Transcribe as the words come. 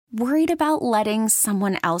Worried about letting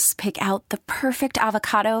someone else pick out the perfect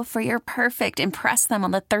avocado for your perfect impress them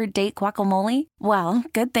on the third date guacamole? Well,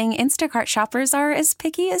 good thing Instacart shoppers are as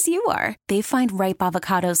picky as you are. They find ripe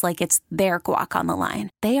avocados like it's their guac on the line.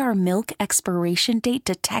 They are milk expiration date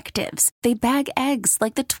detectives. They bag eggs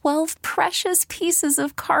like the 12 precious pieces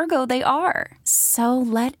of cargo they are. So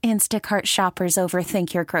let Instacart shoppers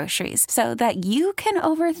overthink your groceries so that you can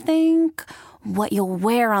overthink what you'll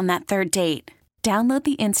wear on that third date. Download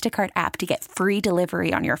the Instacart app to get free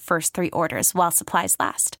delivery on your first 3 orders while supplies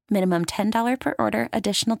last. Minimum $10 per order.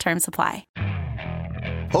 Additional terms apply.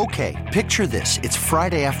 Okay, picture this. It's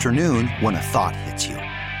Friday afternoon when a thought hits you.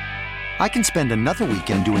 I can spend another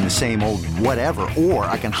weekend doing the same old whatever, or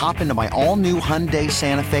I can hop into my all-new Hyundai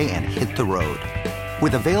Santa Fe and hit the road.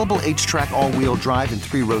 With available H-Track all-wheel drive and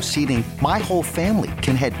 3-row seating, my whole family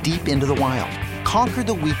can head deep into the wild. Conquer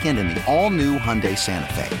the weekend in the all-new Hyundai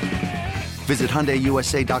Santa Fe. Visit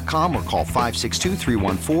HyundaiUSA.com or call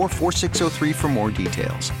 562-314-4603 for more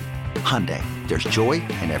details. Hyundai, there's joy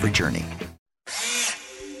in every journey.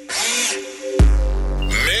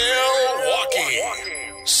 Milwaukee,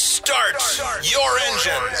 start your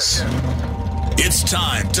engines. It's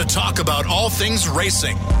time to talk about all things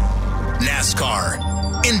racing. NASCAR,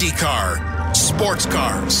 IndyCar, sports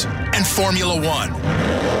cars, and Formula One.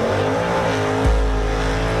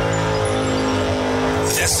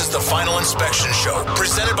 This is the Final Inspection Show,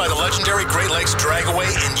 presented by the legendary Great Lakes Dragaway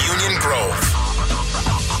in Union Grove.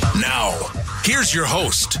 Now, here's your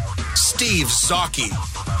host, Steve Zautke.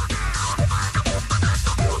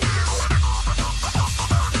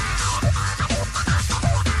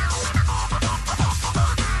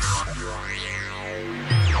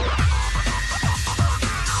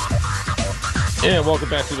 And welcome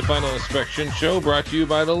back to the Final Inspection Show, brought to you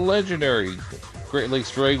by the legendary Great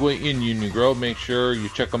Lakes Dragway in Union Grove. Make sure you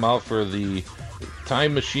check them out for the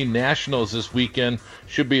Time Machine Nationals this weekend.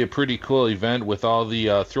 Should be a pretty cool event with all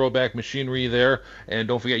the throwback machinery there. And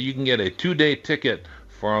don't forget, you can get a 2-day ticket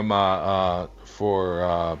from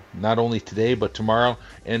for not only today but tomorrow.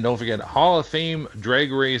 And don't forget, Hall of Fame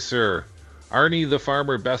drag racer Arnie the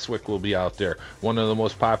Farmer Bestwick will be out there, one of the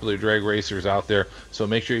most popular drag racers out there. So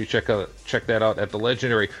make sure you check that out at the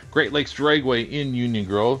legendary Great Lakes Dragway in Union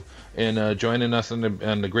Grove. And joining us on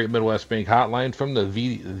the Great Midwest Bank Hotline from the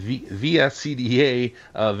VSCDA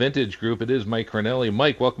Vintage Group, it is Mike Korneli.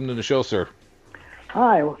 Mike, welcome to the show, sir.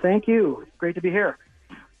 Hi, well, thank you. It's great to be here.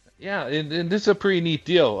 Yeah, and this is a pretty neat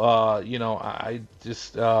deal. I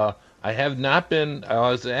have not been. I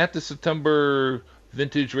was at the September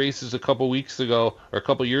vintage races a couple years ago,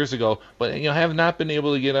 but I have not been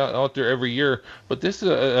able to get out there every year. But this is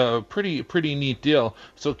a pretty neat deal.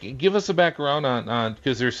 So give us a background on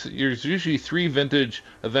because there's usually 3 vintage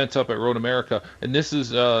events up at Road America, and this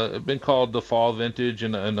has been called the Fall Vintage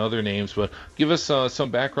and other names. But give us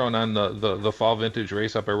some background on the Fall Vintage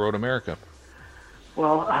race up at Road America.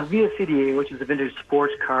 Well, VSCDA, which is the Vintage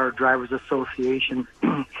Sports Car Drivers Association,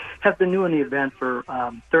 has been doing the event for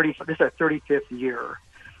this is our 35th year.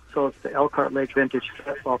 So it's the Elkhart Lake Vintage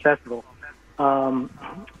Fall Festival.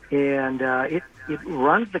 It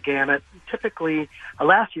runs the gamut. Typically,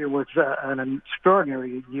 last year was an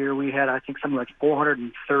extraordinary year. We had, I think, something like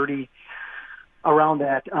 430 around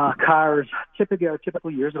that cars. Typically, our typical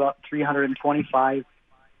year is about 325.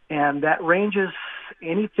 And that ranges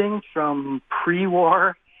anything from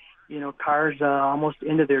pre-war, cars almost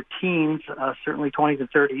into their teens, certainly 20s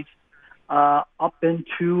and 30s, up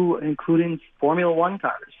into including Formula One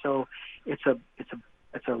cars. So it's a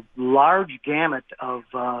large gamut of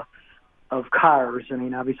cars. I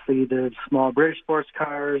mean, obviously the small British sports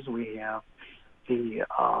cars. We have the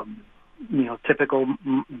typical,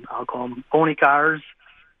 I'll call them pony cars,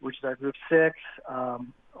 which is our Group 6,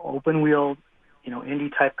 open wheel, Indy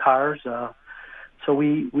type cars. So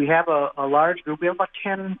we have a large group. We have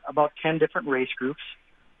about 10 different race groups,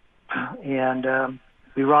 and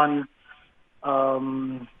we run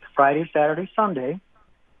Friday, Saturday, Sunday,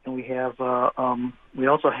 and we have we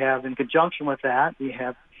also have, in conjunction with that, we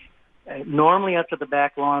have normally up to the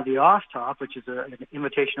back lawn of the Osthoff, which is an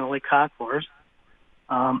invitation-only concourse,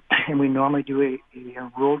 and we normally do a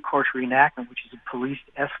road course reenactment, which is a police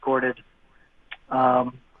escorted,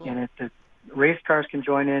 and the race cars can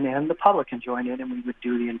join in and the public can join in, and we would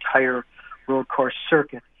do the entire road course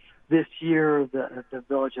circuit. This year, the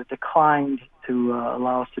village has declined to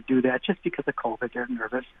allow us to do that just because of COVID. They're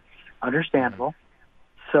nervous, understandable.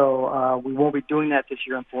 So we won't be doing that this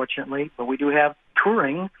year, unfortunately. But we do have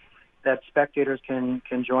touring that spectators can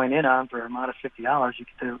join in on for an amount of $50.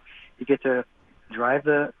 You get to drive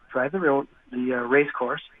the race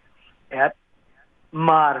course at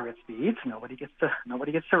moderate speeds. Nobody gets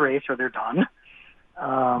to race or they're done.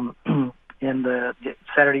 And the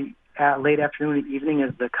Saturday late afternoon and evening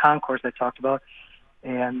is the concourse I talked about.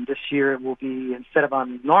 And this year it will be, instead of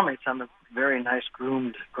normally it's on the very nice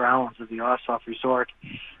groomed grounds of the Ossoff Resort.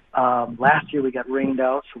 Last year we got rained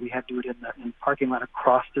out, so we had to do it in the parking lot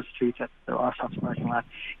across the street at the Ossoff parking lot.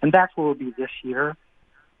 And that's where we'll be this year.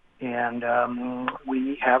 And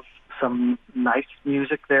we have some nice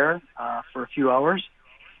music there for a few hours.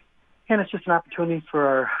 And it's just an opportunity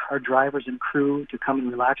for our drivers and crew to come and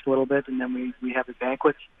relax a little bit. And then we have a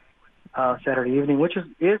banquet Saturday evening, which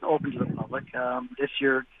is open to the public. This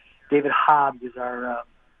year, David Hobbs is our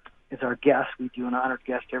guest. We do an honored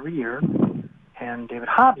guest every year, and David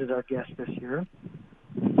Hobbs is our guest this year.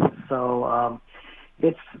 So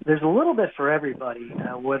there's a little bit for everybody.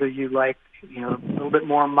 Whether you like a little bit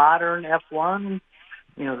more modern F1,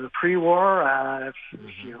 the pre-war.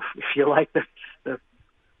 If you like the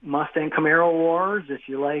Mustang Camaro wars, if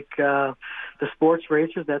you like the sports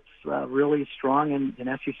races, that's really strong in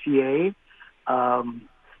SCCA.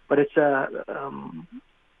 But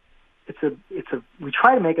we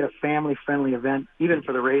try to make it a family-friendly event, even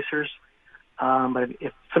for the racers. But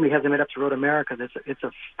if somebody hasn't been up to Road America, it's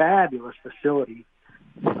a fabulous facility.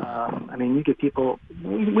 You get people.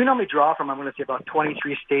 We normally draw from, I'm going to say, about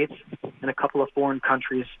 23 states and a couple of foreign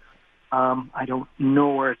countries. I don't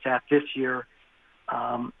know where it's at this year.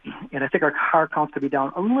 And I think our car counts could be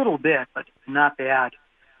down a little bit, but not bad.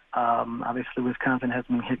 Obviously, Wisconsin hasn't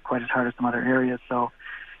been hit quite as hard as some other areas.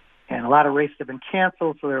 And a lot of races have been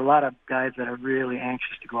canceled, so there are a lot of guys that are really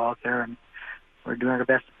anxious to go out there, and we're doing our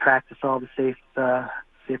best to practice all the safe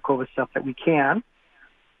COVID stuff that we can.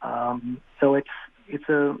 So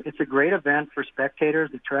it's a great event for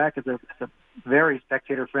spectators. The track is a very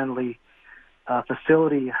spectator-friendly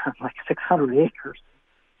facility, like 600 acres.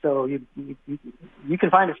 So you can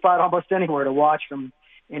find a spot almost anywhere to watch from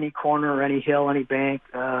any corner or any hill, any bank.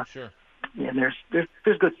 Sure. And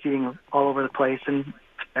there's good seating all over the place, and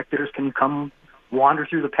spectators can come wander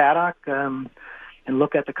through the paddock and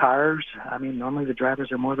look at the cars. Normally the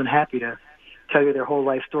drivers are more than happy to tell you their whole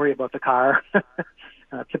life story about the car.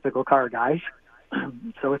 Typical car guys.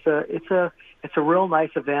 So it's a real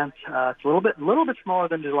nice event. It's a little bit smaller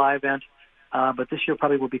than the July event, but this year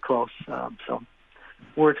probably will be close. So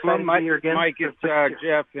we're excited to be here again. Mike, it's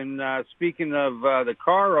Jeff. And speaking of the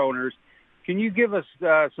car owners, can you give us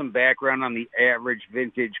some background on the average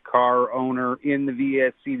vintage car owner in the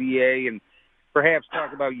VSCBA, and perhaps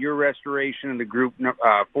talk about your restoration of the Group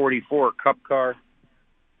 44 Cup car?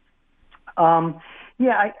 I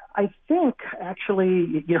think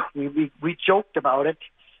actually, we joked about it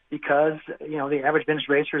because the average vintage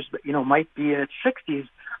racers, might be in its 60s,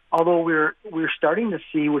 although we're starting to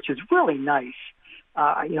see, which is really nice.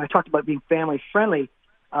 I talked about being family friendly.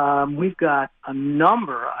 We've got a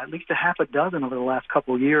number, at least a half a dozen over the last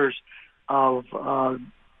couple of years, of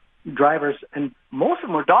drivers, and most of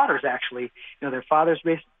them are daughters actually. Their fathers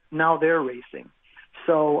race, now they're racing.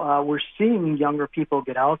 So we're seeing younger people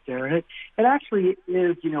get out there, and it actually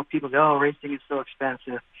is. People go, "Oh, racing is so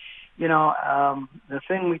expensive." The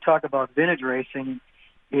thing we talk about vintage racing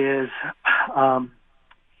is.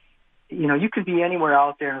 You can be anywhere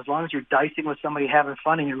out there, and as long as you're dicing with somebody, having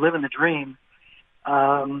fun, and you're living the dream,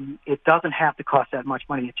 it doesn't have to cost that much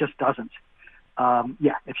money. It just doesn't.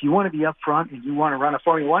 If you want to be up front and you want to run a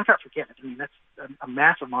Formula One car, forget it. That's a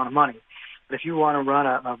massive amount of money. But if you want to run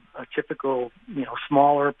a typical,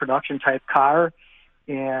 smaller production type car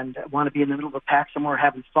and want to be in the middle of a pack somewhere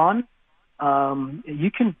having fun,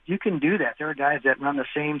 you can do that. There are guys that run the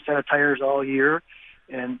same set of tires all year,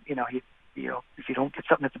 and if you don't get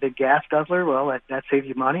something that's a big gas guzzler, well, that saves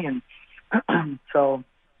you money. And so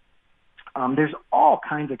there's all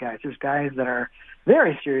kinds of guys. There's guys that are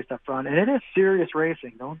very serious up front, and it is serious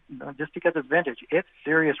racing. Don't just because it's vintage, it's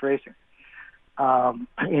serious racing. And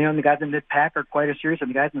the guys in mid-pack are quite as serious, and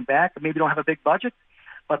the guys in the back maybe don't have a big budget,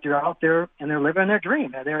 but they're out there and they're living their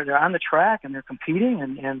dream. They're on the track and they're competing,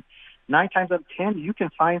 and 9 times out of 10 you can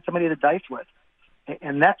find somebody to dice with,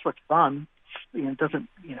 and that's what's fun. It doesn't,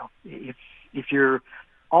 if you're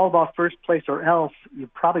all about first place or else, you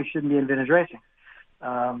probably shouldn't be in vintage racing.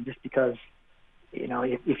 Just because,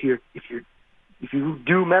 if you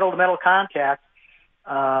do metal to metal contact,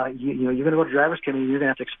 you're going to go to driver's committee. You're going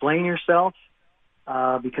to have to explain yourself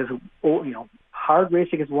because hard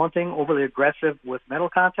racing is one thing. Overly aggressive with metal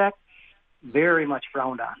contact, very much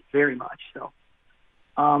frowned on. Very much so.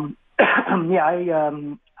 I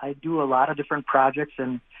do a lot of different projects,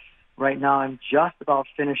 and right now I'm just about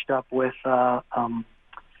finished up with the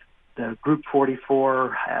Group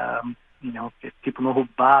 44 if people know who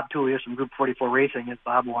Bob Tooley is from Group 44 Racing is,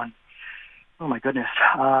 Bob won, oh my goodness,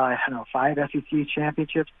 5 SEC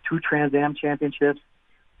championships, 2 Trans Am championships.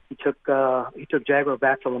 He took Jaguar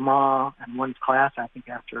back to Le Mans and won his class, I think,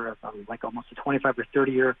 after almost a 25 or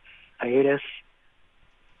 30-year hiatus.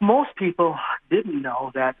 Most people didn't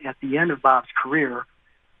know that at the end of Bob's career,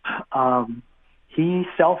 he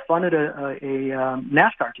self-funded a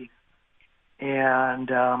NASCAR team.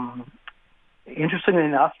 And interestingly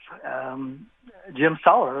enough, Jim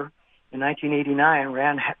Suller in 1989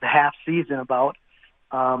 ran the half season about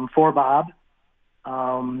for Bob.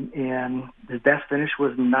 And his best finish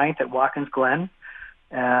was 9th at Watkins Glen.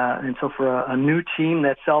 And so for a new team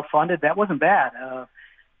that's self-funded, that wasn't bad.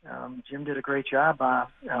 Jim did a great job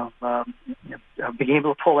of being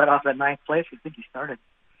able to pull that off at 9th place. I think he started,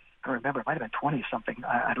 I don't remember, it might have been 20-something.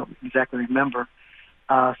 I don't exactly remember.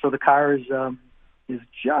 So the car is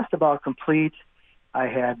just about complete. I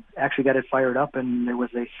had actually got it fired up, and there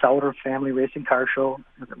was a Sauter family racing car show,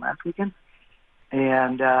 was it last weekend?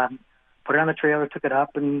 And put it on the trailer, took it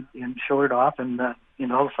up, and showed it off, and the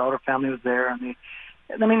whole Sauter family was there, and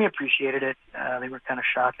they appreciated it. They were kind of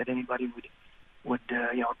shocked that anybody would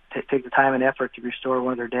take the time and effort to restore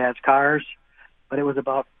one of their dad's cars. But it was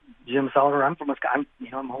about Jim Sauter. I'm from Wisconsin.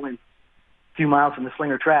 I'm only a few miles from the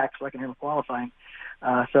Slinger track, so I can hear him qualifying.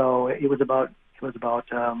 So it was about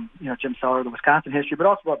Jim Sauter, the Wisconsin history, but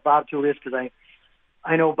also about Bob Toulius, because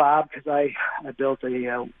I know Bob because I built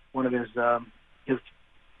one of his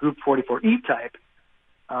Group 44 E-Type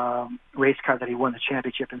race car that he won the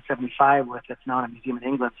championship in '75 with. That's now in a museum in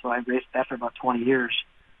England. So I raced that for about 20 years.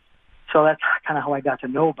 So that's kind of how I got to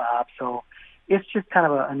know Bob. So it's just kind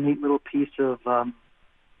of a neat little piece of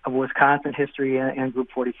Wisconsin history and Group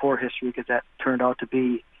 44 history, because that turned out to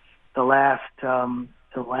be the last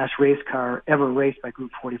race car ever raced by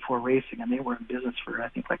Group 44 Racing, and they were in business for I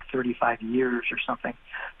think like 35 years or something,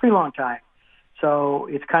 pretty long time. So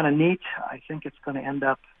it's kind of neat. I think it's going to end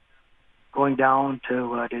up going down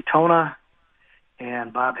to Daytona,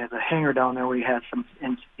 and Bob has a hangar down there where he has some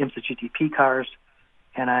IMSA GTP cars,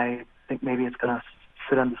 and I think maybe it's going to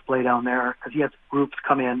sit on display down there, because he has groups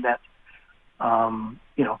come in that,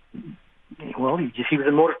 he was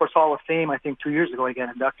in Motorsports Hall of Fame, I think 2 years ago. He got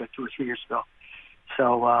inducted 2 or 3 years ago.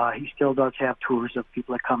 So he still does have tours of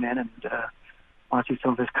people that come in and want to see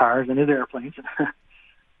some of his cars and his airplanes.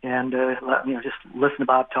 And just listen to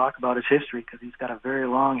Bob talk about his history, because he's got a very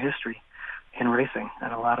long history in racing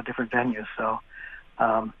at a lot of different venues. So,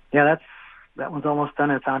 that one's almost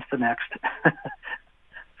done. It's on to the next.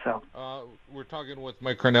 So we're talking with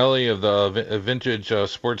Mike Korneli of the Vintage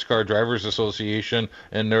Sports Car Drivers Association,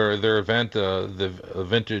 and their event, the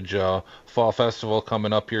Vintage Fall Festival,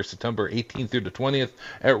 coming up here September 18th through the 20th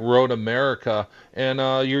at Road America. And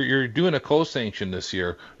you're doing a co-sanction this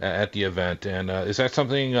year at the event. And is that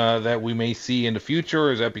something that we may see in the future,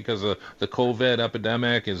 or is that because of the COVID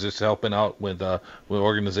epidemic? Is this helping out with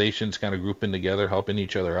organizations kind of grouping together, helping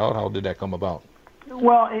each other out? How did that come about?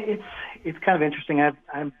 Well, it's kind of interesting.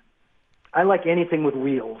 I like anything with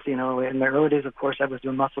wheels. In the early days, of course, I was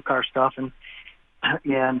doing muscle car stuff, and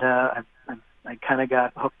I kind of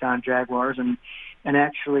got hooked on Jaguars, and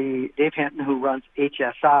actually Dave Hinton, who runs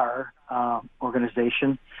HSR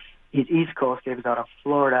organization, he's East Coast. David's out of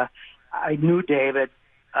Florida. I knew David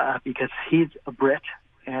because he's a Brit,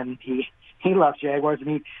 and he loves Jaguars, and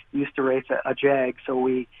he used to race a Jag, so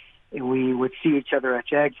we would see each other at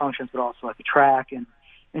Jag functions, but also at the track, and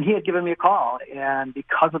he had given me a call, and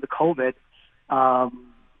because of the COVID,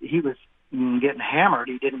 he was getting hammered.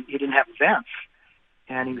 He didn't have events,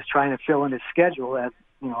 and he was trying to fill in his schedule as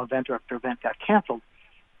event after event got canceled.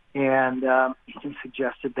 And he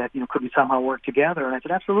suggested that could we somehow work together? And I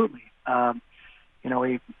said absolutely. We're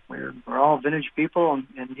all vintage people,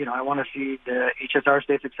 and I want to see the HSR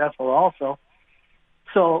stay successful also.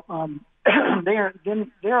 So they're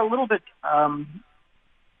a little bit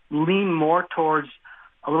lean more towards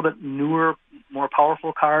a little bit newer, more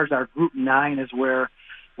powerful cars. Our Group 9 is where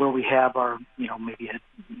we have our, maybe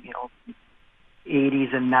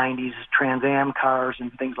 80s and 90s Trans Am cars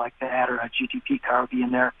and things like that, or a GTP car would be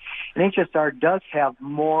in there. And HSR does have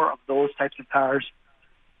more of those types of cars,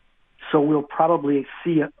 so we'll probably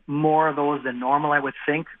see more of those than normal, I would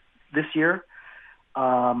think, this year.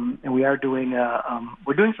 And we are doing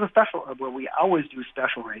we're doing some special, where we always do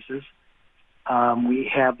special races. We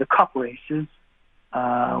have the Cup races,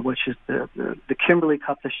 which is the Kimberly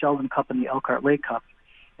Cup, the Sheldon Cup, and the Elkhart Lake Cup.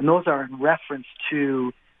 And those are in reference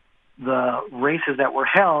to the races that were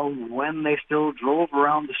held when they still drove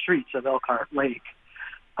around the streets of Elkhart Lake.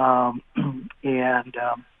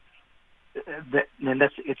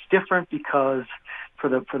 It's different because for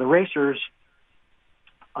the racers,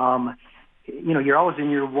 you're always in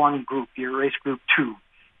your one group, your race group 2.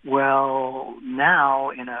 Well, now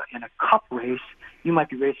in a cup race, you might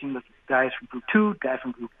be racing with guys from group 2, guys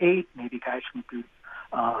from group 8, maybe guys from group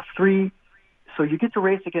 3. So you get to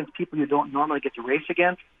race against people you don't normally get to race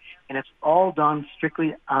against, and it's all done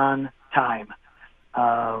strictly on time.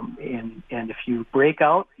 And if you break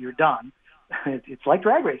out, you're done. It's like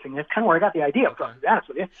drag racing. That's kind of where I got the idea from, to be honest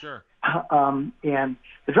with you. Sure. And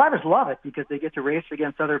the drivers love it because they get to race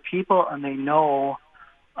against other people, and they know,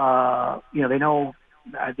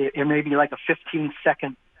 it may be like a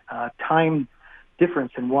 15-second time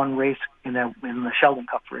difference in one race in the Sheldon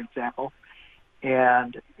Cup, for example.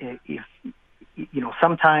 And if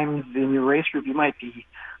sometimes in your race group you might be,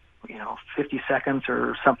 50 seconds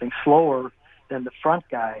or something slower than the front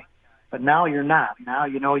guy, but now you're not. Now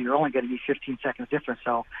you're only going to be 15 seconds different.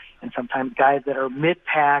 So, and sometimes guys that are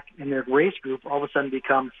mid-pack in their race group all of a sudden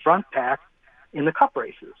become front pack in the cup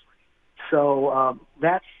races. So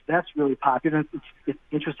that's really popular. It's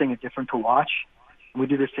interesting and different to watch. We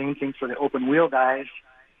do the same thing for the open wheel guys.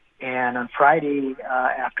 And on Friday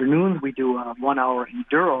afternoons, we do a 1-hour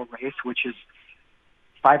enduro race, which is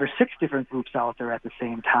 5 or 6 different groups out there at the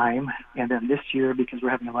same time. And then this year, because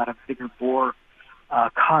we're having a lot of bigger bore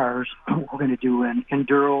cars, we're going to do an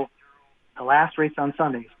enduro. The last race on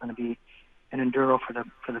Sunday is going to be an enduro for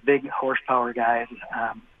the big horsepower guys,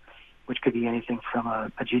 which could be anything from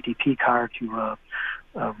a GTP car to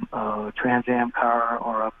a Trans Am car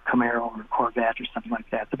or a Camaro or a Corvette or something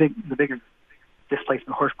like that. The bigger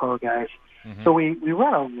displacement horsepower guys. Mm-hmm. So we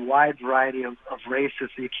run a wide variety of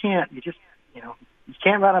races. So you can't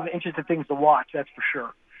run out of interesting things to watch. That's for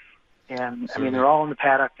sure. And I mean, they're all in the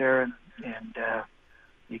paddock there, and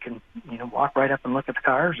you can walk right up and look at the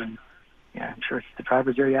cars, and I'm sure if the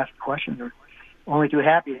drivers there you ask questions, they're only too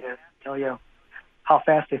happy to tell you how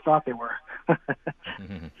fast they thought they were.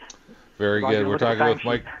 Very good. We're talking with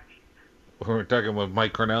Mike. We're talking with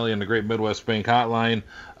Mike Korneli and the Great Midwest Bank Hotline.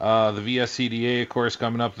 The VSCDA, of course,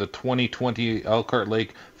 coming up, the 2020 Elkhart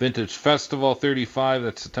Lake Vintage Festival 35.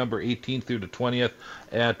 That's September 18th through the 20th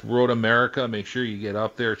at Road America. Make sure you get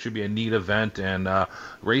up there. It should be a neat event. And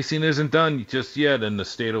racing isn't done just yet in the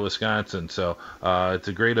state of Wisconsin. So it's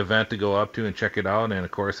a great event to go up to and check it out. And, of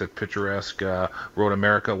course, at picturesque Road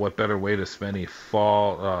America, what better way to spend a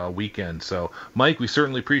fall weekend. So, Mike, we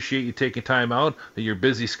certainly appreciate you taking time out of your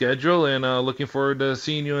busy schedule, and looking forward to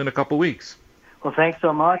seeing you in a couple weeks. Well, thanks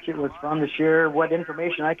so much. It was fun to share what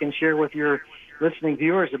information I can share with your listening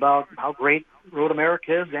viewers about how great Road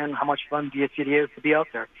America is and how much fun VSCDA is to be out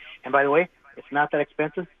there. And by the way, it's not that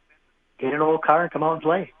expensive. Get an old car and come out and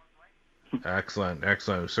play. Excellent.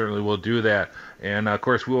 We certainly will do that. And, of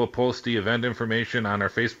course, we will post the event information on our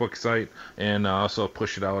Facebook site and also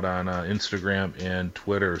push it out on Instagram and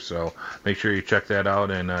Twitter. So make sure you check that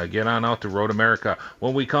out and get on out to Road America.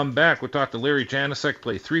 When we come back, we'll talk to Larry Janicek,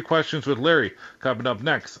 play 3 questions with Larry, coming up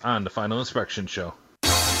next on the Final Inspection Show.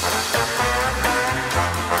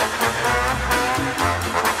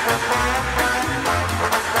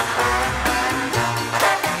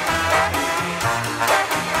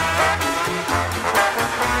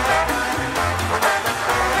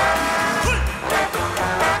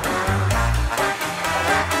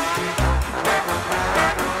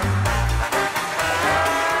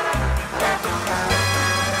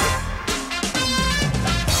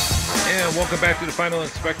 Welcome back to the Final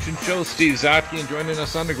Inspection Show. Steve Zautke, and joining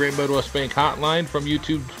us on the Great Midwest Bank Hotline from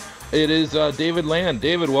YouTube, it is David Land.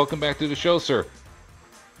 David, welcome back to the show, sir.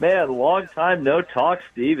 Man, long time no talk,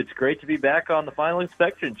 Steve. It's great to be back on the Final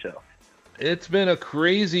Inspection Show. It's been a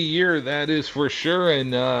crazy year, that is for sure,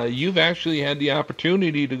 and you've actually had the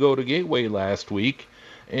opportunity to go to Gateway last week,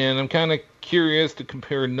 and I'm kind of curious to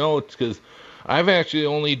compare notes because I've actually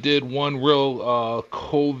only did one real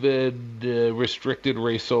COVID restricted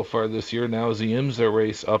race so far this year. Now is the IMSA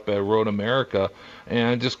race up at Road America. And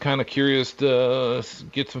I'm just kind of curious to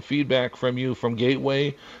get some feedback from you from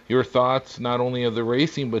Gateway, your thoughts not only of the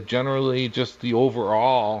racing, but generally just the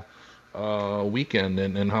overall weekend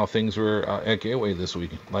and how things were at Gateway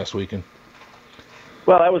last weekend.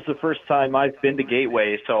 Well, that was the first time I've been to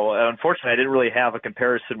Gateway, so unfortunately I didn't really have a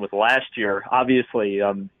comparison with last year. Obviously,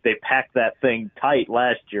 they packed that thing tight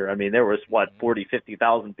last year. I mean, there was,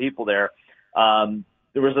 50,000 people there. There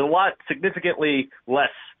was a lot, significantly less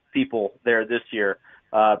people there this year.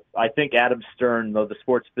 I think Adam Stern, though, the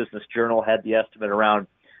Sports Business Journal, had the estimate around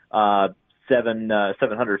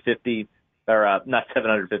 750, or not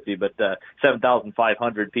 750, but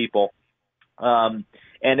 7,500 people.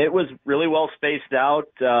 And it was really well spaced out.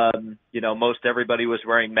 Most everybody was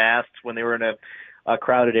wearing masks when they were in a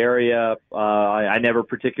crowded area. I never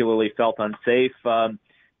particularly felt unsafe. Kind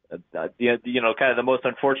of the most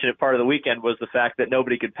unfortunate part of the weekend was the fact that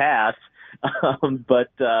nobody could pass.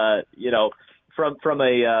 From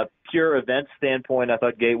a pure event standpoint, I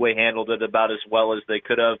thought Gateway handled it about as well as they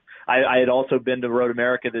could have. I had also been to Road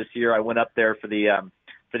America this year. I went up there for the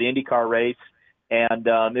IndyCar race, and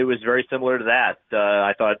it was very similar to that.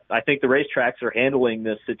 I think the racetracks are handling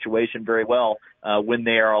this situation very well when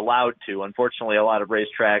they are allowed to. Unfortunately, a lot of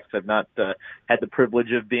racetracks have not had the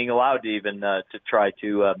privilege of being allowed to even to try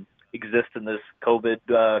to exist in this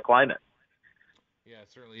COVID climate. Yeah,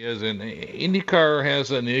 it certainly is, and IndyCar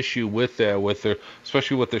has an issue with that,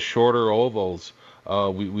 especially with the shorter ovals.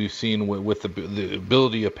 We've seen with the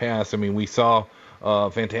ability to pass. I mean, we saw a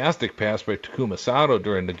fantastic pass by Takuma Sato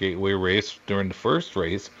during the Gateway race, during the first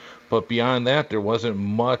race, but beyond that, there wasn't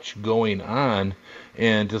much going on,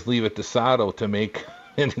 and just leave it to Sato to make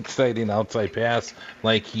an exciting outside pass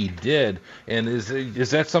like he did. And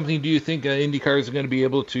is that something, do you think IndyCar is going to be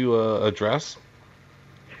able to address?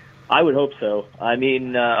 I would hope so. I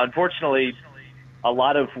mean, unfortunately, a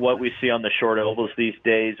lot of what we see on the short ovals these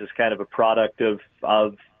days is kind of a product of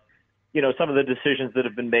some of the decisions that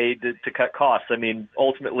have been made to cut costs. I mean,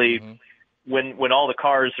 ultimately, when all the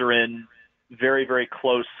cars are in very, very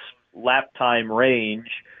close lap time range,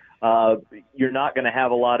 you're not going to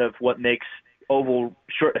have a lot of what makes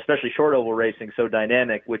especially short oval racing so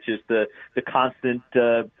dynamic, which is the constant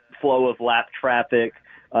flow of lap traffic.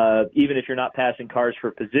 Even if you're not passing cars for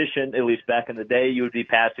position, at least back in the day, you would be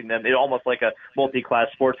passing them. It's almost like a multi-class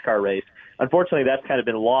sports car race. Unfortunately, that's kind of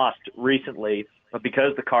been lost recently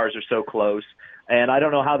because the cars are so close, and I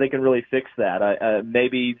don't know how they can really fix that.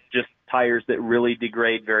 Maybe just tires that really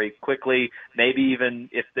degrade very quickly. Maybe even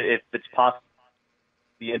if it's possible,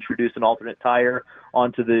 introduce an alternate tire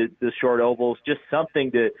onto the short ovals. Just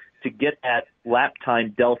something to get that lap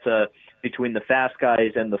time delta between the fast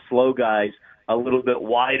guys and the slow guys a little bit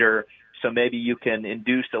wider, so maybe you can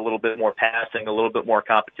induce a little bit more passing, a little bit more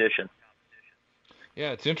competition.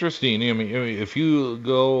 Yeah, it's interesting. I mean, if you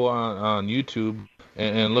go on YouTube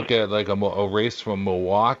and look at like a race from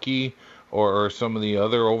Milwaukee or some of the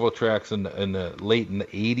other oval tracks in the late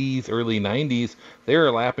 80s, early 90s, they were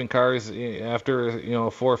lapping cars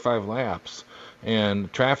after 4 or 5 laps.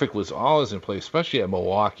 And traffic was always in place, especially at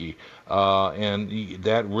Milwaukee, and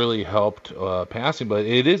that really helped passing. But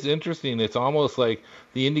it is interesting. It's almost like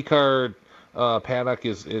the IndyCar paddock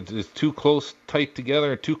is too close, tight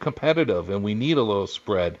together, and too competitive, and we need a little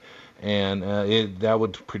spread. And that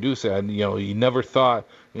would produce that. And, you never thought,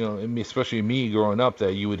 especially me growing up,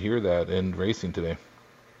 that you would hear that in racing today.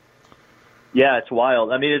 Yeah, it's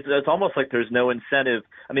wild. I mean, it's almost like there's no incentive.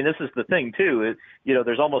 I mean, this is the thing, too.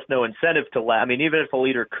 There's almost no incentive to lap. I mean, even if a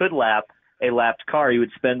leader could lap a lapped car, he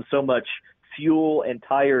would spend so much fuel and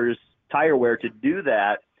tire wear to do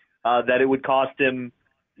that, that it would cost him,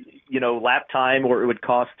 lap time, or it would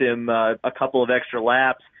cost him a couple of extra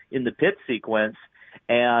laps in the pit sequence.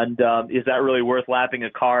 And is that really worth lapping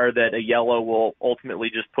a car that a yellow will ultimately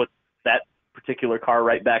just put that particular car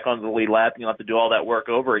right back onto the lead lap, and you'll have to do all that work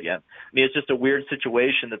over again? I mean, it's just a weird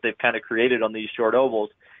situation that they've kind of created on these short ovals.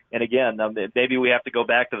 And again, maybe we have to go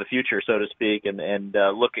back to the future, so to speak, and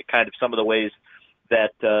look at kind of some of the ways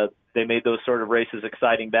that they made those sort of races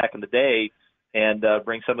exciting back in the day, and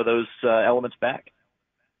bring some of those elements back.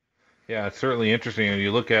 Yeah, it's certainly interesting. And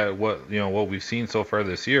you look at what we've seen so far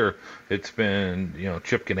this year. It's been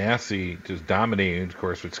Chip Ganassi just dominating, of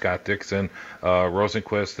course, with Scott Dixon.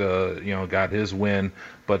 Rosenquist, got his win,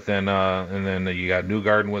 but then and then you got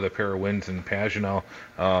Newgarden with a pair of wins, and Pagenaud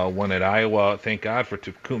won at Iowa. Thank God for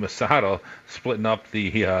Takuma Sato splitting up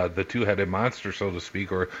the two-headed monster, so to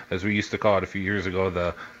speak, or as we used to call it a few years ago,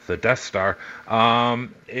 the Death Star.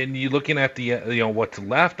 And you're looking at the what's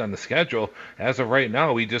left on the schedule. As of right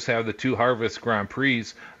now, we just have the 2 Harvest Grand Prix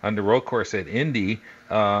on the road course at Indy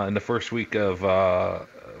in the first weekend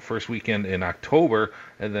in October,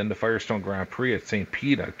 and then the Firestone Grand Prix at St.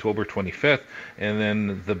 Pete, October 25th. And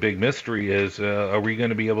then the big mystery is, are we going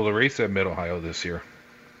to be able to race at Mid-Ohio this year?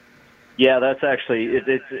 Yeah, that's actually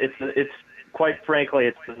it's quite frankly,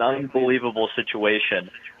 it's an unbelievable situation,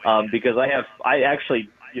 because I actually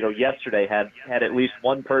yesterday had at least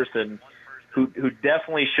one person who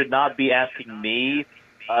definitely should not be asking me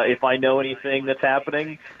if I know anything that's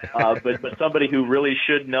happening, but somebody who really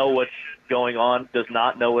should know what's going on does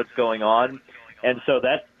not know what's going on. And so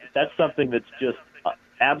that's something that's just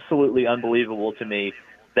absolutely unbelievable to me,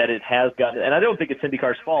 that it has gotten, and I don't think it's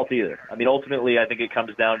IndyCar's fault either. I mean, ultimately, I think it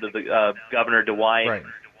comes down to the Governor DeWine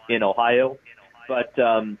in Ohio. But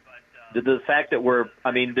the fact that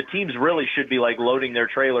the teams really should be like loading their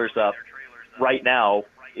trailers up right now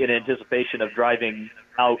in anticipation of driving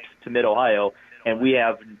out to Mid-Ohio, and we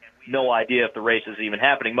have no idea if the race is even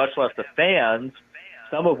happening, much less the fans,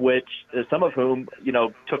 some of whom,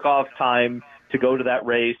 took off time to go to that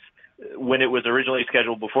race when it was originally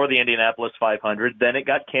scheduled before the Indianapolis 500. Then it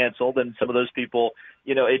got canceled, and some of those people,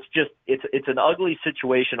 it's an ugly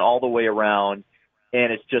situation all the way around,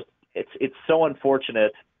 and it's so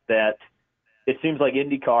unfortunate that it seems like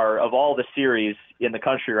IndyCar, of all the series in the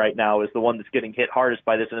country right now, is the one that's getting hit hardest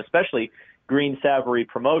by this, and especially Green Savory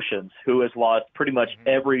Promotions, who has lost pretty much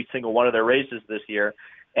every single one of their races this year,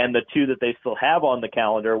 and the two that they still have on the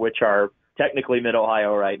calendar, which are technically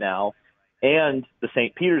Mid-Ohio right now, and the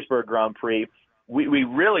St. Petersburg Grand Prix, we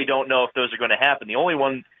really don't know if those are going to happen. The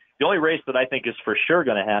only race that I think is for sure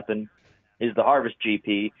going to happen is the Harvest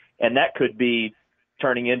GP, and that could be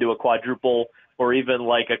turning into a quadruple or even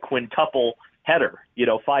like a quintuple header,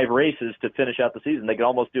 5 races to finish out the season. They could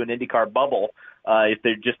almost do an IndyCar bubble if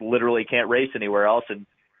they just literally can't race anywhere else, and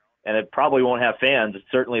it probably won't have fans.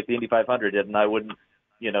 Certainly if the Indy 500 did, and I wouldn't,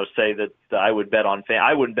 say that I would bet on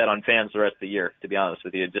I wouldn't bet on fans the rest of the year, to be honest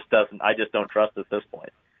with you. It just doesn't. I just don't trust it at this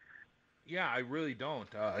point. Yeah, I really don't.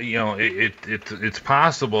 It's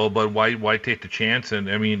possible, but why take the chance?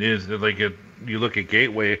 And I mean, you look at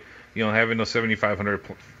Gateway, having those 7,500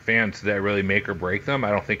 fans, did that really make or break them?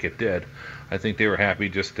 I don't think it did. I think they were happy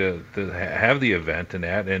just to have the event and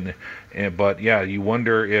that, but yeah, you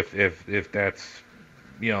wonder if that's,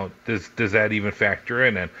 does that even factor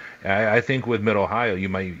in? And I think with Mid-Ohio, you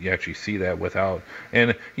might actually see that without,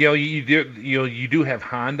 and you do have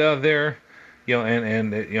Honda there.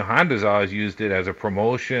 And Honda's always used it as a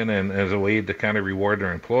promotion and as a way to kind of reward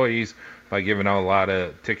their employees by giving out a lot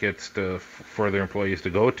of tickets for their employees to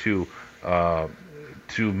go to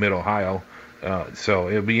Mid-Ohio. So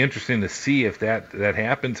it'll be interesting to see if that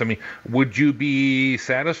happens. I mean, would you be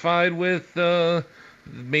satisfied with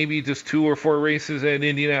maybe just 2 or 4 races at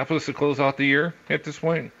Indianapolis to close out the year at this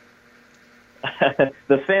point?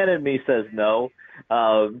 The fan in me says no.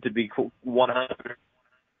 To be 100.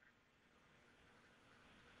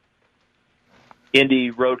 Indy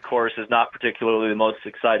road course is not particularly the most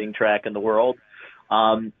exciting track in the world.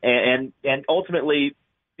 And ultimately,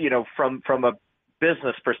 from a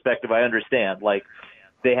business perspective, I understand. Like,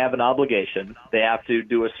 they have an obligation. They have to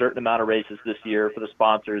do a certain amount of races this year for the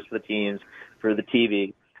sponsors, for the teams, for the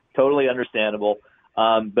TV. Totally understandable.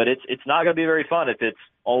 But it's not going to be very fun if it's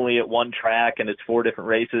only at one track and it's 4 different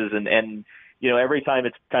races. And every time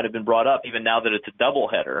it's kind of been brought up, even now that it's a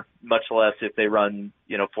doubleheader, much less if they run,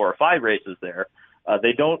 4 or 5 races there,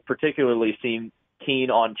 they don't particularly seem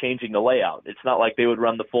keen on changing the layout. It's not like they would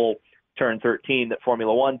run the full turn 13 that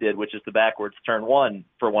Formula One did, which is the backwards turn 1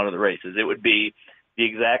 for one of the races. It would be the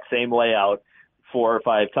exact same layout 4 or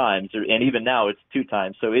 5 times, and even now it's 2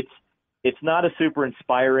 times. So it's not a super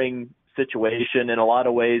inspiring situation in a lot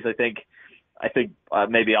of ways. I think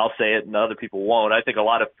maybe I'll say it and other people won't. I think a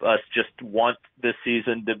lot of us just want this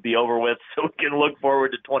season to be over with so we can look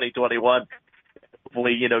forward to 2021.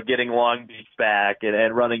 Hopefully, getting Long Beach back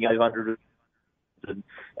and running 500 and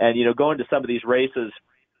going to some of these races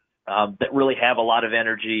that really have a lot of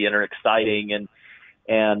energy and are exciting and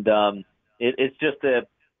it's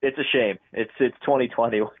a shame. It's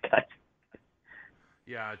 2020, guys.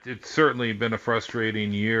 Yeah, it's certainly been a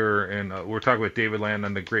frustrating year, and we're talking with David Land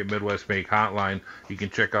on the Great Midwest Make Hotline. You can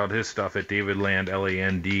check out his stuff at David Land,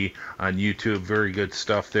 Land, on YouTube. Very good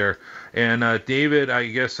stuff there. And David, I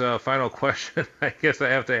guess final question. I guess I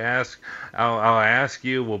have to ask. I'll ask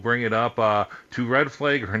you. We'll bring it up. To red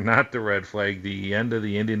flag or not to red flag the end of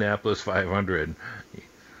the Indianapolis 500.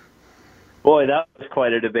 Boy, that was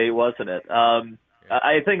quite a debate, wasn't it?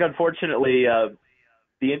 I think, unfortunately,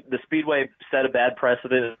 the Speedway set a bad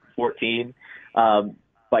precedent in 2014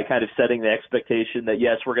 by kind of setting the expectation that,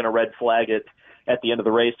 yes, we're going to red flag it at the end of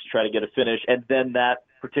the race to try to get a finish, and then that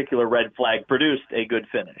particular red flag produced a good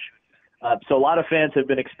finish. So a lot of fans have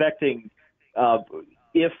been expecting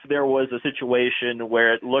if there was a situation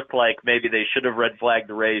where it looked like maybe they should have red flagged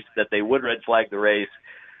the race, that they would red flag the race.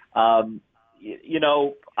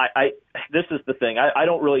 This is the thing. I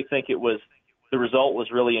don't really think the result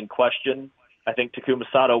was really in question. I think Takuma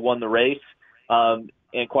Sato won the race.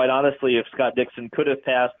 And quite honestly, if Scott Dixon could have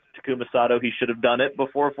passed Takuma Sato, he should have done it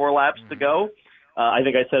before 4 laps to go. I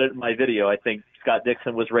think I said it in my video. I think Scott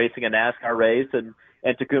Dixon was racing a NASCAR race, and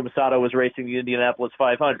Takuma Sato was racing the Indianapolis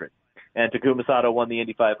 500. And Takuma Sato won the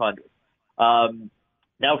Indy 500.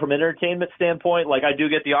 Now, from an entertainment standpoint, I do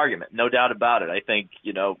get the argument, no doubt about it. I think,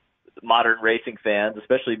 modern racing fans,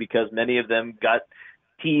 especially because many of them got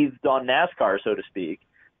teased on NASCAR, so to speak,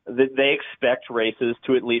 they expect races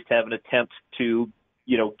to at least have an attempt to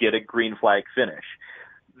get a green flag finish.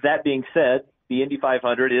 That being said, the Indy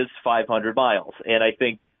 500 is 500 miles, and I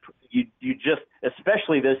think you just,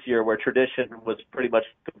 especially this year where tradition was pretty much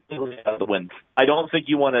completely out of the wind. I don't think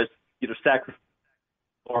you want to sacrifice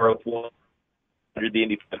more of 100 the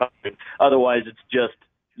Indy 500. Otherwise, it's just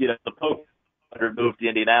the Pope 500 moved to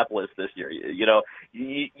Indianapolis this year.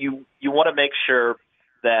 You want to make sure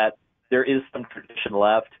that there is some tradition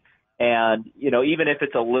left. And, even if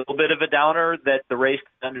it's a little bit of a downer that the race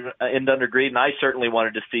end under green, and I certainly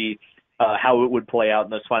wanted to see how it would play out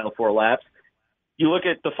in those final 4 laps. You look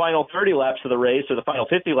at the final 30 laps of the race or the final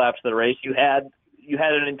 50 laps of the race, you had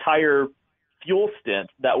an entire fuel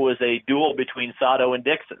stint that was a duel between Sato and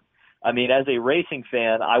Dixon. I mean, as a racing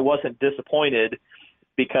fan, I wasn't disappointed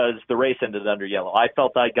because the race ended under yellow. I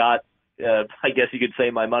felt I got, I guess you could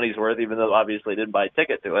say, my money's worth, even though obviously I didn't buy a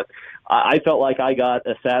ticket to it. I felt like I got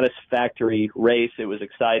a satisfactory race. It was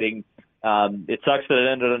exciting. It sucks that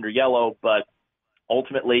it ended under yellow, but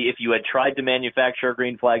ultimately, if you had tried to manufacture a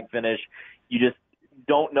green flag finish, you just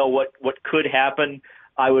don't know what could happen.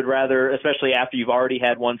 I would rather, especially after you've already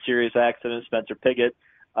had one serious accident, Spencer Pigot,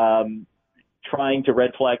 trying to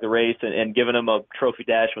red flag the race and giving him a trophy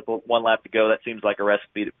dash with 1 lap to go, that seems like a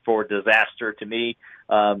recipe for disaster to me.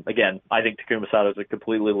 Again, I think Takuma Sato is a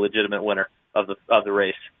completely legitimate winner of the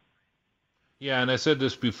race. Yeah, and I said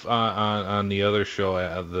this before on the other show,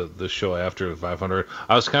 the show after the 500.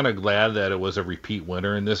 I was kind of glad that it was a repeat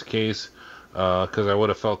winner in this case, because I would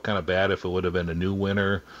have felt kind of bad if it would have been a new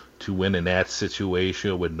winner to win in that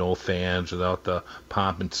situation with no fans, without the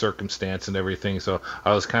pomp and circumstance and everything. So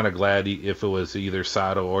I was kind of glad if it was either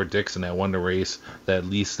Sato or Dixon that won the race, that at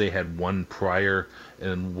least they had won prior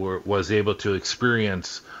and was able to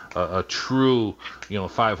experience a true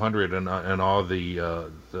 500 and all the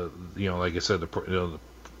like I said,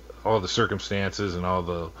 all the circumstances and all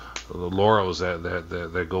the laurels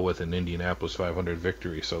that go with an Indianapolis 500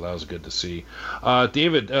 victory. So that was good to see.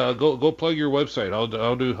 David, go plug your website.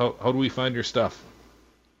 How do we find your stuff?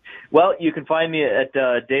 Well, you can find me at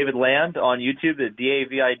David Land on YouTube at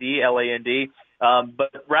DavidLand.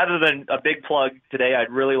 But rather than a big plug today,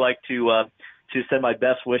 I'd really like to send my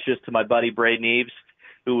best wishes to my buddy Braden Eves,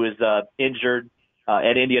 who was injured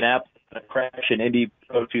at Indianapolis. A crash in Indy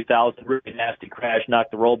Pro 2000, really nasty crash,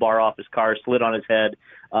 knocked the roll bar off his car, slid on his head.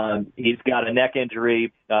 He's got a neck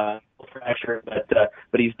injury, fracture,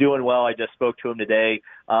 but he's doing well. I just spoke to him today.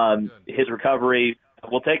 His recovery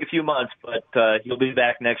will take a few months, but he'll be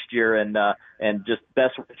back next year. And just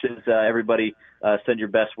best wishes, everybody. Send your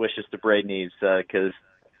best wishes to Braden Eves because.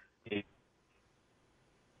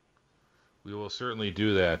 We will certainly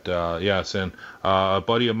do that. Yes, and a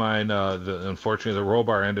buddy of mine, unfortunately, the roll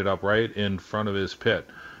bar ended up right in front of his pit.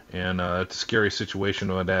 And it's a scary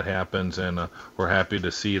situation when that happens, and we're happy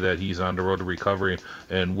to see that he's on the road to recovery,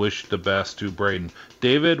 and wish the best to Braden.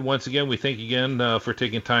 David, once again, we thank you again for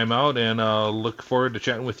taking time out, and look forward to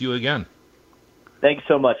chatting with you again. Thank you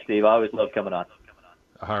so much, Steve. I always love coming on.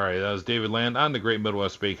 All right, that was David Land on the Great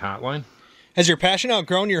Midwest Bank Hotline. Has your passion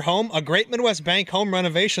outgrown your home? A Great Midwest Bank home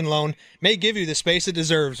renovation loan may give you the space it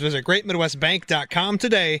deserves. Visit greatmidwestbank.com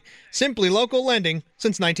today. Simply local lending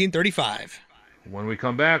since 1935. When we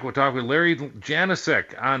come back, we'll talk with Larry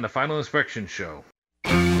Janicek on the Final Inspection Show.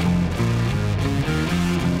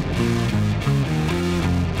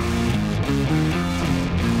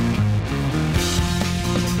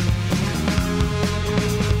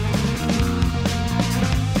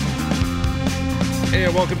 Hey,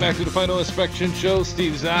 welcome back to the Final Inspection Show.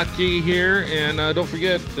 Steve Zautke here, and don't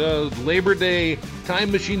forget Labor Day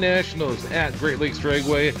Time Machine Nationals at Great Lakes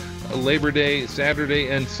Dragway, Labor Day, Saturday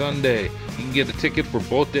and Sunday. You can get a ticket for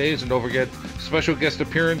both days, and don't forget special guest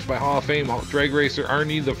appearance by Hall of Fame drag racer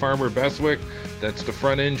Arnie the Farmer Beswick. That's the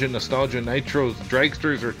Front Engine Nostalgia Nitros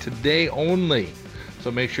dragsters are today only,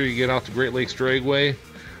 so make sure you get out to Great Lakes Dragway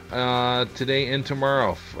today and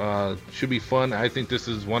tomorrow. Should be fun. I think this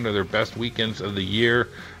is one of their best weekends of the year,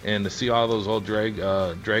 and to see all those old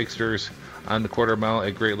dragsters on the quarter mile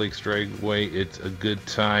at Great Lakes Dragway, it's a good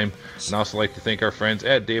time. And I also like to thank our friends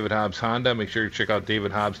at David Hobbs Honda. Make sure you check out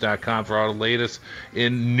davidhobbs.com for all the latest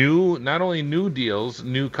in not only new deals,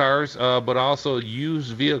 new cars, but also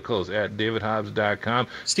used vehicles at davidhobbs.com.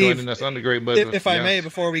 Steve, joining us on the Great if I may,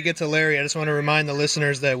 before we get to Larry, I just want to remind the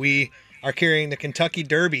listeners that we are carrying the Kentucky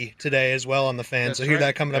Derby today as well on the Fan. So hear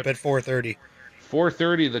that coming up at 4:30.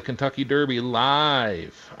 4:30, the Kentucky Derby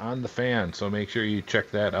live on the Fan. So make sure you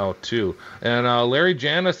check that out too. And Larry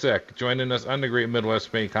Janicek joining us on the Great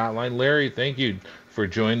Midwest Bank Hotline. Larry, thank you for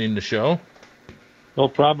joining the show. No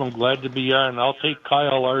problem. Glad to be on. I'll take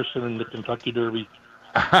Kyle Larson in the Kentucky Derby.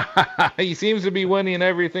 He seems to be winning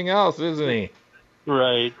everything else, isn't he?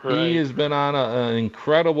 Right. He has been on an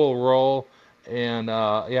incredible roll, and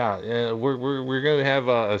we're going to have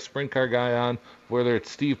a sprint car guy on, whether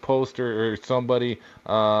it's Steve Poster or somebody.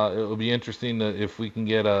 It'll be interesting if we can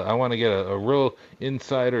get I want to get a real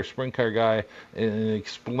insider sprint car guy and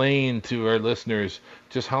explain to our listeners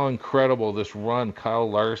just how incredible this run Kyle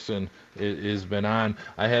Larson has been on.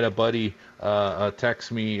 I had a buddy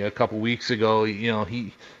text me a couple weeks ago.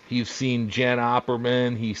 He's seen Jan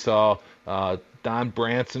Opperman. He saw Don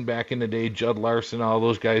Branson back in the day, Judd Larson, all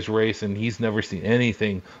those guys race, and he's never seen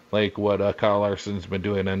anything like what Kyle Larson's been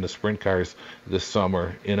doing in the sprint cars this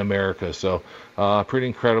summer in America. So pretty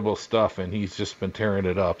incredible stuff, and he's just been tearing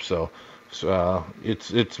it up. So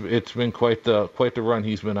it's been quite the run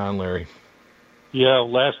he's been on, Larry. Yeah,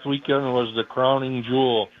 last weekend was the crowning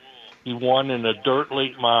jewel. He won in a dirt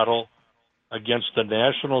late model against the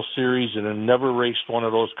National Series and had never raced one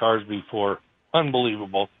of those cars before.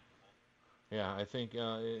 Unbelievable. Yeah, I think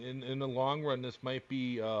in the long run, this might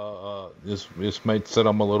be this might set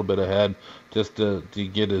him a little bit ahead, just to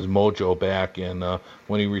get his mojo back. And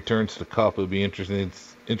when he returns to the Cup, it'll be interesting.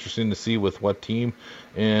 It's interesting to see with what team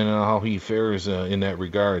and how he fares in that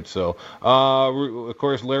regard. So, of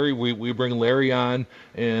course, Larry, we bring Larry on,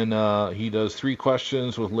 and he does 3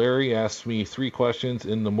 questions with Larry. Asks me 3 questions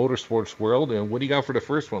in the motorsports world. And what do you got for the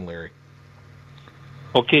first one, Larry?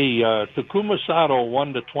 Okay, Takuma Sato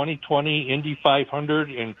won the 2020 Indy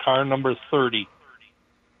 500 in car number 30.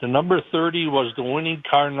 The number 30 was the winning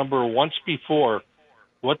car number once before.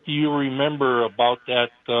 What do you remember about that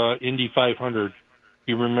Indy 500?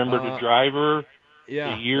 You remember the driver,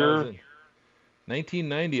 the year?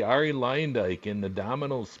 1990, Ari Leindijk in the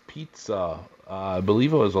Domino's Pizza. I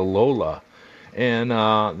believe it was a Lola, and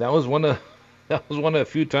that was one of the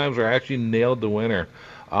few times where I actually nailed the winner.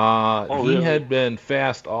 He really? had been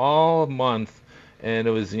fast all month, and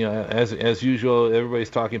it was, as usual, everybody's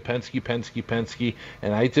talking Penske,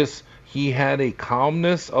 and he had a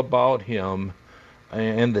calmness about him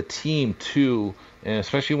and the team too, and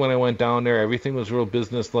especially when I went down there, everything was real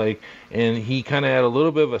businesslike, and he kind of had a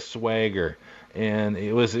little bit of a swagger, and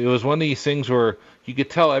it was one of these things where you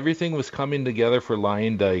could tell everything was coming together for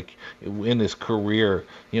Leindijk in his career.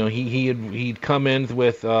 He'd come in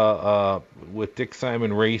with Dick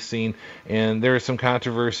Simon Racing, and there was some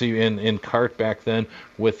controversy in kart back then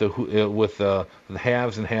with the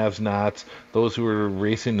haves and have-nots, those who were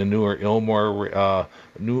racing the newer Ilmor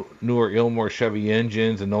Chevy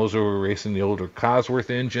engines, and those who were racing the older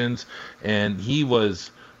Cosworth engines, and he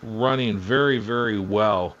was running very, very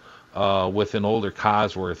well with an older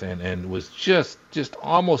Cosworth, and was just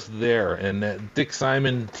almost there, and that Dick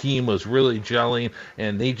Simon team was really gelling,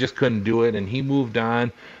 and they just couldn't do it, and he moved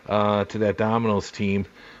on to that Domino's team,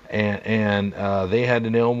 and they had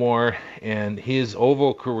an Ilmor, and his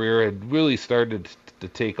oval career had really started to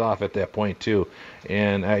take off at that point too,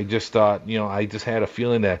 and I just thought, I just had a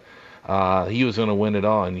feeling that he was going to win it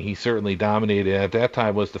all, and he certainly dominated. At that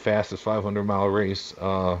time, was the fastest 500-mile race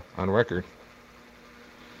on record.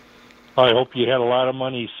 I hope you had a lot of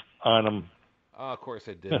money on him. Of course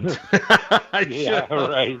I didn't. Yeah,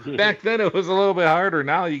 right. Back then it was a little bit harder.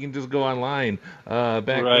 Now you can just go online. Back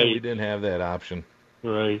then we didn't have that option.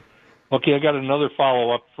 Right. Okay, I got another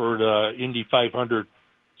follow-up for the Indy 500.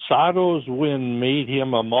 Sato's win made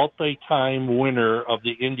him a multi-time winner of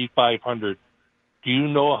the Indy 500. Do you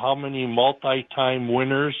know how many multi-time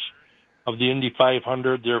winners of the Indy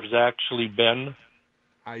 500 there's actually been?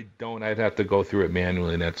 I don't. I'd have to go through it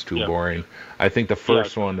manually, and that's too boring. I think the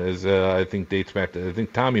first one is, dates back to,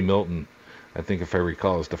 Tommy Milton, if I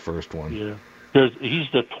recall, is the first one. Yeah. He's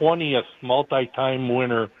the 20th multi-time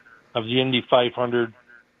winner of the Indy 500,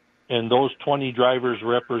 and those 20 drivers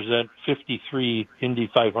represent 53 Indy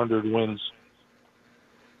 500 wins.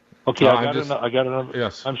 Okay, I got another.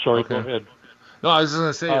 Yes. I'm sorry, okay. Go ahead. No, I was just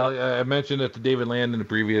going to say, I mentioned it to David Land in the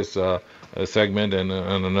previous segment and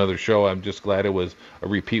on another show. I'm just glad it was a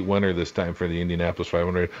repeat winner this time for the Indianapolis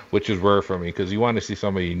 500, which is rare for me because you want to see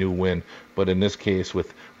somebody new win. But in this case,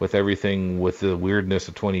 with everything, with the weirdness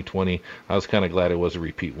of 2020, I was kind of glad it was a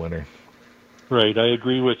repeat winner. Right, I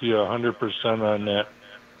agree with you 100% on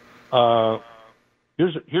that.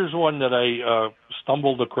 Here's one that I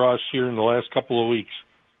stumbled across here in the last couple of weeks.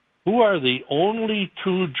 Who are the only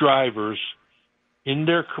 2 drivers in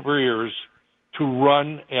their careers to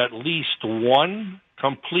run at least one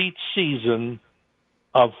complete season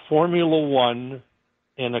of Formula One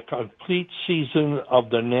and a complete season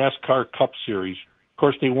of the NASCAR Cup Series? Of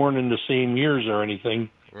course, they weren't in the same years or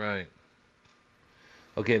anything. Right.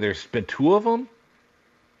 Okay, there's been 2 of them?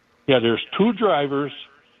 Yeah, there's 2 drivers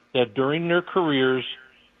that during their careers,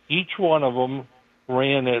 each one of them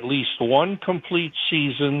ran at least one complete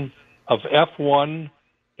season of F1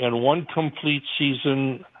 and one complete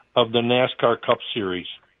season of the NASCAR Cup Series.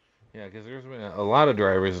 Yeah, because there's been a lot of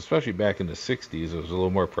drivers, especially back in the 60s, it was a little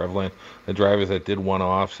more prevalent. The drivers that did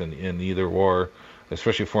one-offs in either or,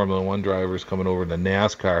 especially Formula One drivers coming over to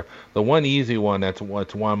NASCAR. The one easy one, that's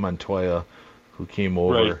Juan Montoya, who came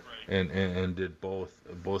over and did both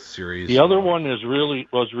series. The other one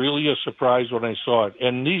was really a surprise when I saw it.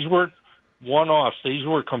 And these weren't one-offs. These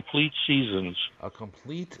were complete seasons. A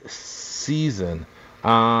complete season. The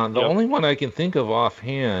only one I can think of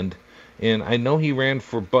offhand, and I know he ran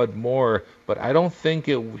for Bud Moore, but I don't think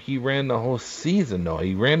he ran the whole season, though.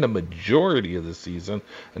 He ran the majority of the season.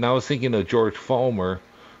 And I was thinking of George Fulmer,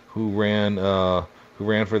 who ran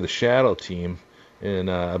for the Shadow team, and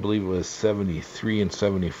I believe it was 73 and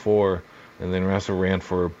 74, and then also ran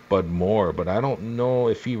for Bud Moore. But I don't know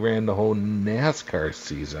if he ran the whole NASCAR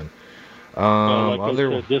season. I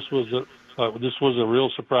said, this was a real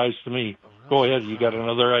surprise to me. Go ahead. You got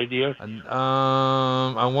another idea?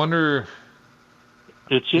 I wonder.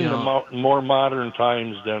 It's in the more modern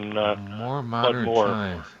times than more modern Bud Moore.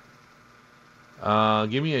 Times.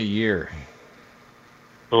 Give me a year.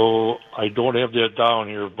 Oh, I don't have that down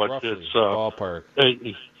here, but roughly, it's ballpark.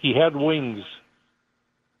 He had wings.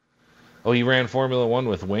 Oh, he ran Formula One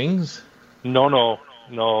with wings? No.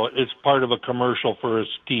 It's part of a commercial for his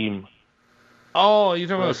team. Oh, you're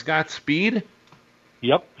talking about Scott Speed?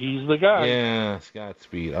 Yep, he's the guy. Yeah, Scott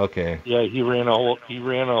Speed. Okay. Yeah, he ran a whole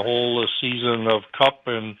season of Cup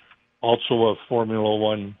and also a Formula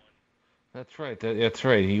One. That's right. That's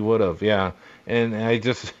right. He would have. Yeah, and I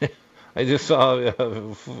just saw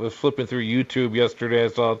flipping through YouTube yesterday. I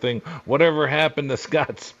saw a thing. Whatever happened to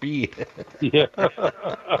Scott Speed? Yeah.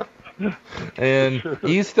 And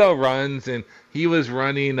he still runs, and he was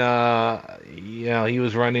running. He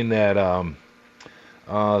was running that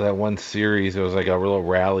that one series. It was like a real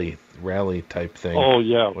rally type thing. Oh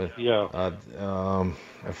yeah,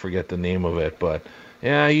 I forget the name of it, but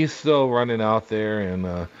yeah, he's still running out there, and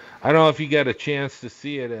I don't know if you got a chance to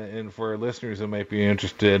see it. And for our listeners that might be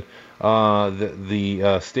interested,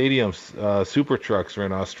 the stadium super trucks are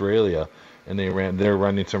in Australia, and they're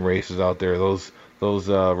running some races out there. Those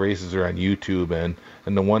races are on YouTube,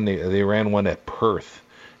 and the one they ran one at Perth,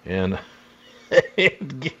 and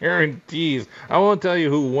it guarantees. I won't tell you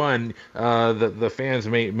who won. The fans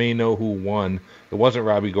may know who won. It wasn't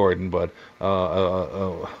Robbie Gordon, but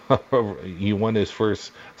he won his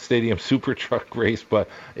first stadium super truck race. But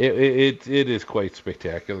it is quite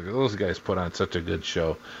spectacular. Those guys put on such a good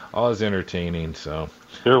show. Always entertaining. So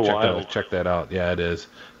they're wild. Check that out. Yeah, it is.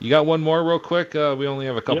 You got one more real quick? We only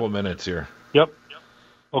have a couple minutes here. Yep.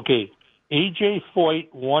 Okay. AJ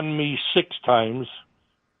Foyt won me 6 times.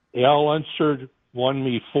 Al Unser won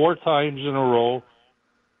me 4 times in a row.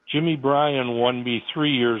 Jimmy Bryan won me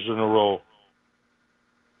 3 years in a row.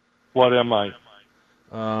 What am I?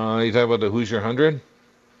 You talking about the Who's Your 100?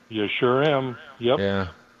 You sure am. Yep. Yeah.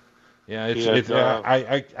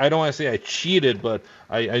 I don't want to say I cheated, but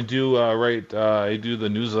I do write. I do the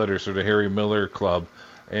newsletters for the Harry Miller Club,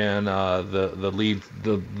 and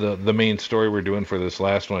the main story we're doing for this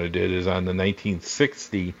last one I did is on the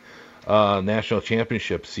 1960 national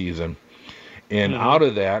championship season. And out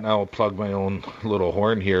of that, and I'll plug my own little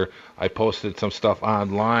horn here, I posted some stuff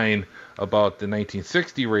online about the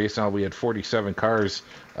 1960 race. Now we had 47 cars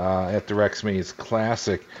at the Rex Mays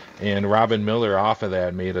Classic, and Robin Miller off of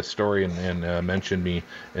that made a story and mentioned me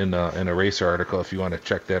in a race article. If you want to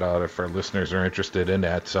check that out, if our listeners are interested in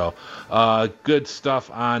that, so good stuff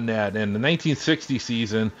on that. And the 1960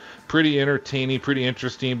 season, pretty entertaining, pretty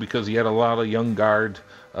interesting because he had a lot of young guard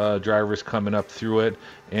drivers coming up through it,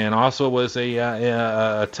 and also was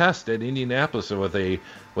a test at Indianapolis with a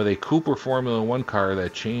Cooper Formula One car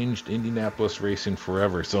that changed Indianapolis racing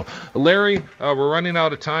forever. So, Larry, we're running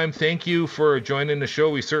out of time. Thank you for joining the show.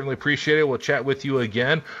 We certainly appreciate it. We'll chat with you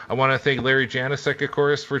again. I want to thank Larry Janicek, of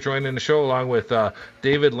course, for joining the show, along with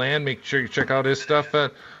David Land. Make sure you check out his stuff.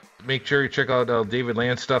 Make sure you check out David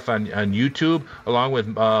Land's stuff on YouTube, along with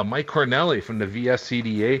Mike Korneli from the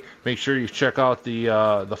VSCDA. Make sure you check out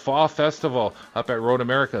the Fall Festival up at Road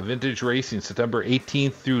America Vintage Racing, September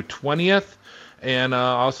 18th through 20th. And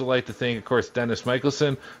also like to thank, of course, Dennis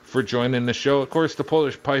Michelson for joining the show. Of course, the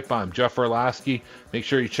Polish Pipebomb, Jeff Orloski. Make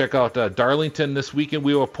sure you check out Darlington this weekend.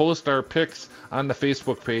 We will post our picks on the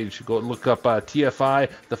Facebook page. Go look up TFI,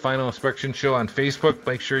 the Final Inspection Show on Facebook.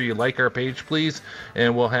 Make sure you like our page, please,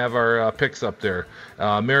 and we'll have our picks up there.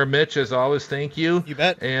 Mayor Mitch, as always, thank you. You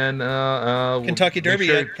bet. And Kentucky Derby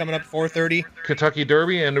coming up 4:30. Kentucky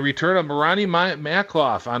Derby and the return of Ronnie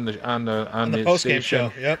Mackloff on the post game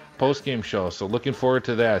show. Yep. Post game show. So looking forward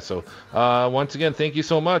to that. So once again, thank you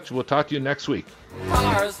so much. We'll talk to you next week.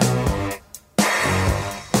 Cars.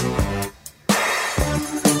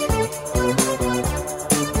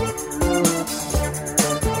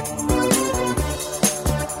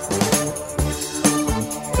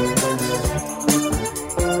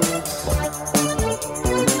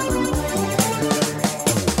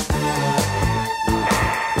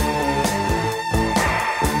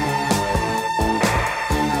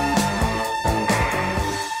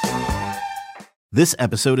 This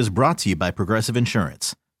episode is brought to you by Progressive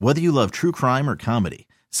Insurance. Whether you love true crime or comedy,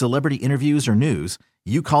 celebrity interviews or news,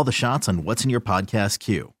 you call the shots on what's in your podcast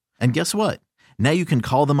queue. And guess what? Now you can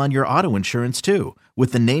call them on your auto insurance too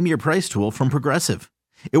with the Name Your Price tool from Progressive.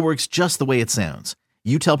 It works just the way it sounds.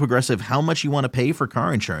 You tell Progressive how much you want to pay for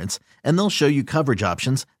car insurance, and they'll show you coverage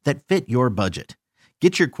options that fit your budget.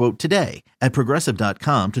 Get your quote today at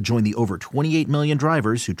Progressive.com to join the over 28 million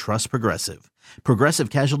drivers who trust Progressive. Progressive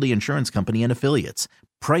Casualty Insurance Company and Affiliates.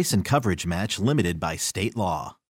 Price and coverage match limited by state law.